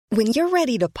When you're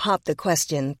ready to pop the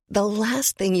question, the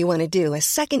last thing you want to do is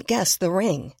second-guess the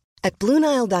ring. At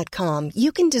BlueNile.com,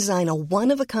 you can design a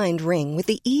one-of-a-kind ring with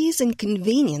the ease and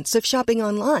convenience of shopping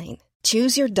online.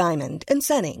 Choose your diamond and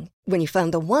setting. When you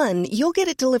find the one, you'll get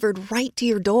it delivered right to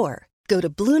your door. Go to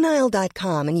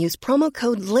BlueNile.com and use promo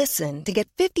code LISTEN to get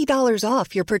 $50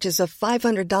 off your purchase of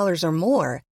 $500 or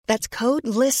more. That's code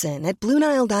LISTEN at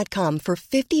BlueNile.com for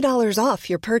 $50 off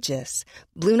your purchase.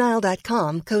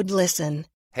 BlueNile.com, code LISTEN.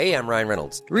 Hey, I'm Ryan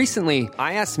Reynolds. Recently,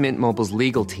 I asked Mint Mobile's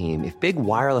legal team if big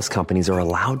wireless companies are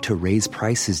allowed to raise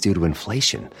prices due to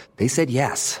inflation. They said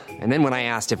yes. And then when I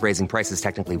asked if raising prices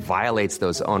technically violates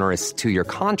those onerous two-year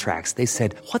contracts, they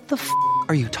said, "What the f***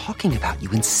 are you talking about,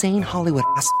 you insane Hollywood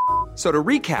ass?" So to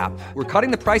recap, we're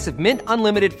cutting the price of Mint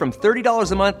Unlimited from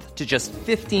 $30 a month to just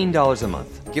 $15 a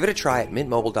month. Give it a try at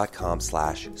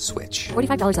mintmobile.com/switch.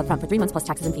 $45 up front for 3 months plus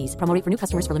taxes and fees. Promo rate for new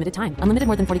customers for limited time. Unlimited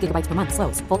more than 40 gigabytes per month.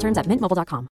 Slows full terms at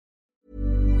mintmobile.com.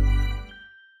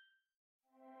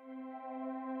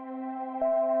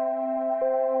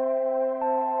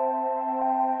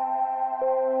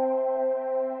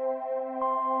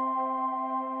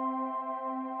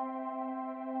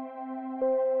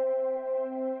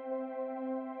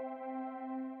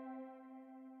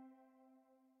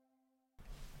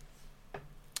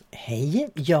 Hej,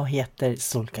 jag heter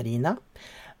Sol-Carina.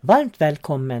 Varmt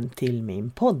välkommen till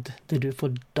min podd där du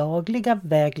får dagliga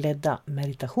vägledda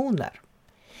meditationer.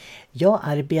 Jag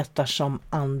arbetar som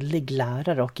andlig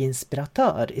lärare och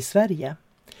inspiratör i Sverige.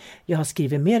 Jag har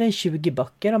skrivit mer än 20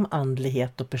 böcker om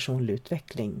andlighet och personlig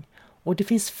utveckling. Och det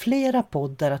finns flera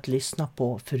poddar att lyssna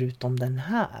på förutom den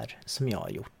här som jag har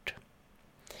gjort.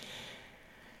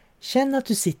 Känn att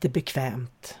du sitter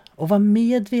bekvämt och var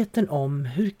medveten om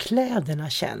hur kläderna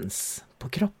känns på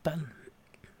kroppen.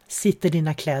 Sitter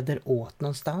dina kläder åt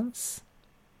någonstans?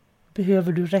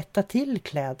 Behöver du rätta till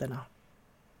kläderna?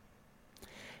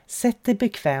 Sätt dig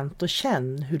bekvämt och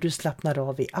känn hur du slappnar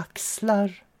av i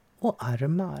axlar och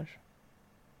armar.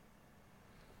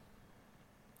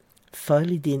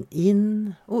 Följ din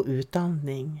in- och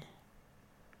utandning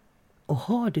och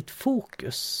ha ditt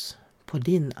fokus på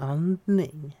din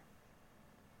andning.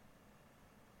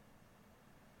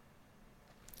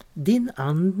 Din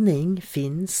andning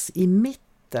finns i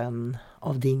mitten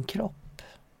av din kropp.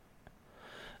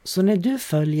 Så när du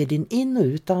följer din in- och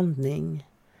utandning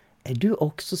är du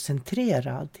också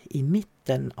centrerad i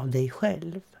mitten av dig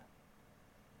själv.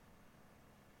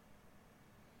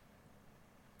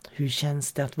 Hur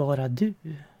känns det att vara du?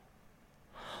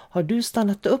 Har du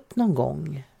stannat upp någon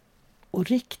gång och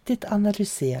riktigt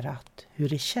analyserat hur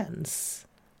det känns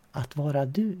att vara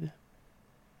du?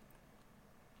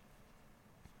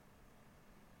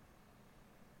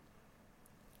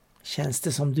 Känns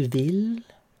det som du vill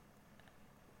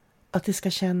att det ska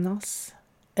kännas?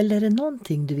 Eller är det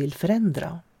någonting du vill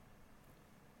förändra?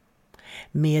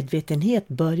 Medvetenhet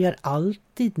börjar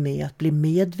alltid med att bli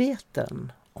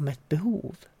medveten om ett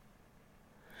behov.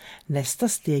 Nästa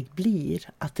steg blir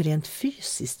att rent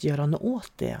fysiskt göra något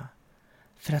åt det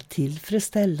för att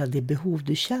tillfredsställa det behov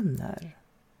du känner.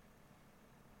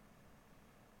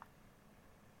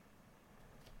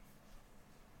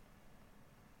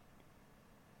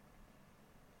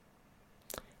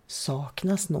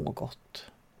 Saknas något?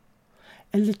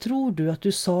 Eller tror du att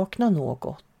du saknar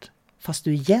något fast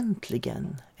du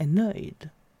egentligen är nöjd?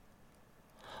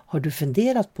 Har du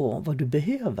funderat på vad du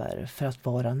behöver för att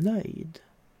vara nöjd?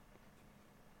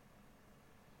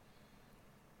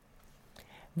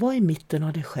 Var i mitten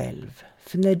av dig själv,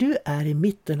 för när du är i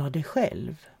mitten av dig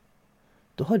själv,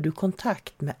 då har du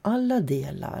kontakt med alla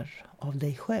delar av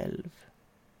dig själv.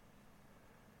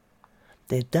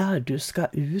 Det är där du ska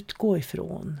utgå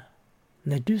ifrån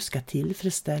när du ska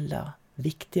tillfredsställa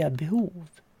viktiga behov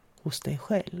hos dig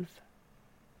själv.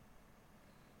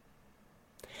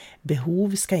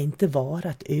 Behov ska inte vara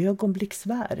ett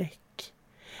ögonblicksverk.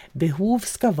 Behov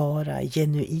ska vara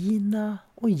genuina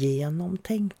och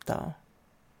genomtänkta.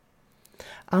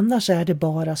 Annars är det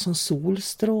bara som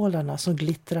solstrålarna som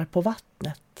glittrar på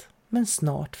vattnet, men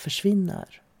snart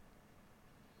försvinner.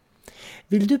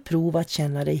 Vill du prova att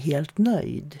känna dig helt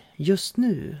nöjd just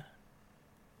nu?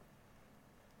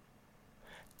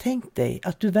 Tänk dig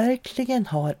att du verkligen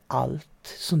har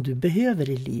allt som du behöver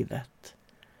i livet.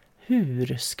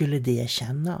 Hur skulle det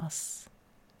kännas?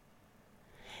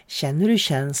 Känner du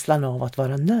känslan av att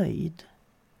vara nöjd?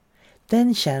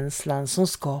 Den känslan som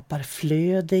skapar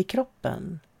flöde i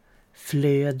kroppen,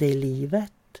 flöde i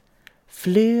livet,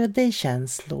 flöde i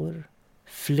känslor,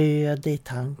 flöde i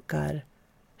tankar,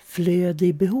 flöde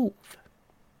i behov.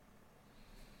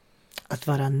 Att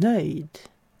vara nöjd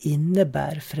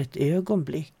innebär för ett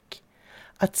ögonblick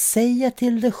Att säga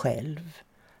till dig själv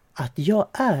att jag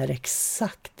är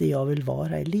exakt det jag vill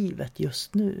vara i livet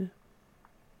just nu.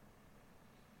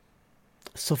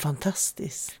 Så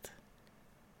fantastiskt.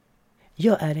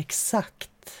 Jag är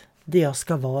exakt det jag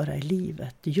ska vara i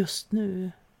livet just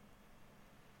nu.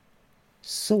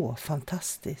 Så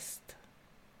fantastiskt.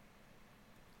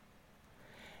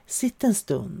 Sitt en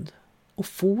stund och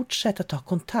fortsätt att ta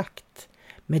kontakt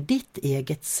med ditt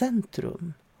eget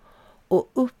centrum och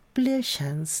upplev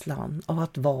känslan av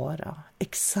att vara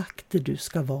exakt det du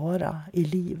ska vara i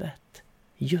livet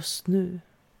just nu.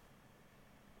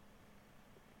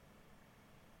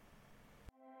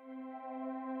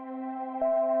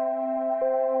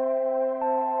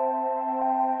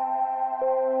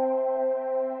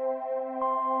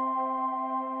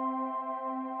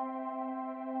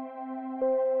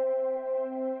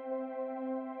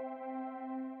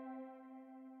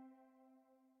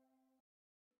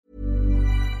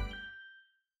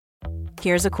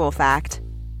 Here's a cool fact.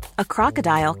 A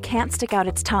crocodile can't stick out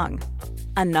its tongue.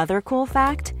 Another cool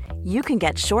fact, you can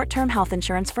get short-term health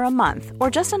insurance for a month or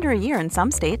just under a year in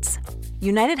some states.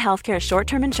 United Healthcare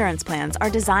short-term insurance plans are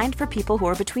designed for people who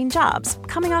are between jobs,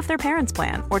 coming off their parents'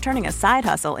 plan, or turning a side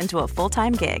hustle into a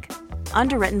full-time gig.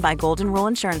 Underwritten by Golden Rule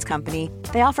Insurance Company,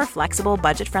 they offer flexible,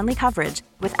 budget-friendly coverage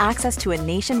with access to a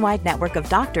nationwide network of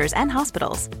doctors and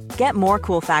hospitals. Get more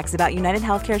cool facts about United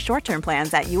Healthcare short-term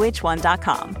plans at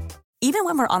uh1.com. Even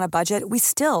when we're on a budget, we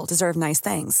still deserve nice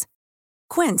things.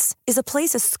 Quince is a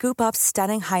place to scoop up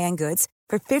stunning high-end goods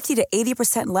for 50 to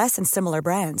 80% less than similar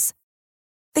brands.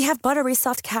 They have buttery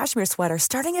soft cashmere sweaters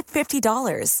starting at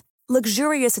 $50,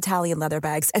 luxurious Italian leather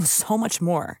bags, and so much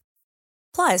more.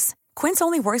 Plus, Quince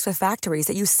only works with factories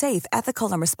that use safe,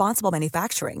 ethical, and responsible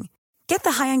manufacturing. Get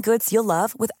the high-end goods you'll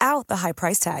love without the high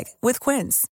price tag with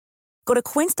Quince. Go to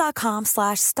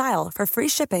quince.com/style for free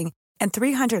shipping and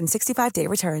 365-day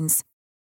returns.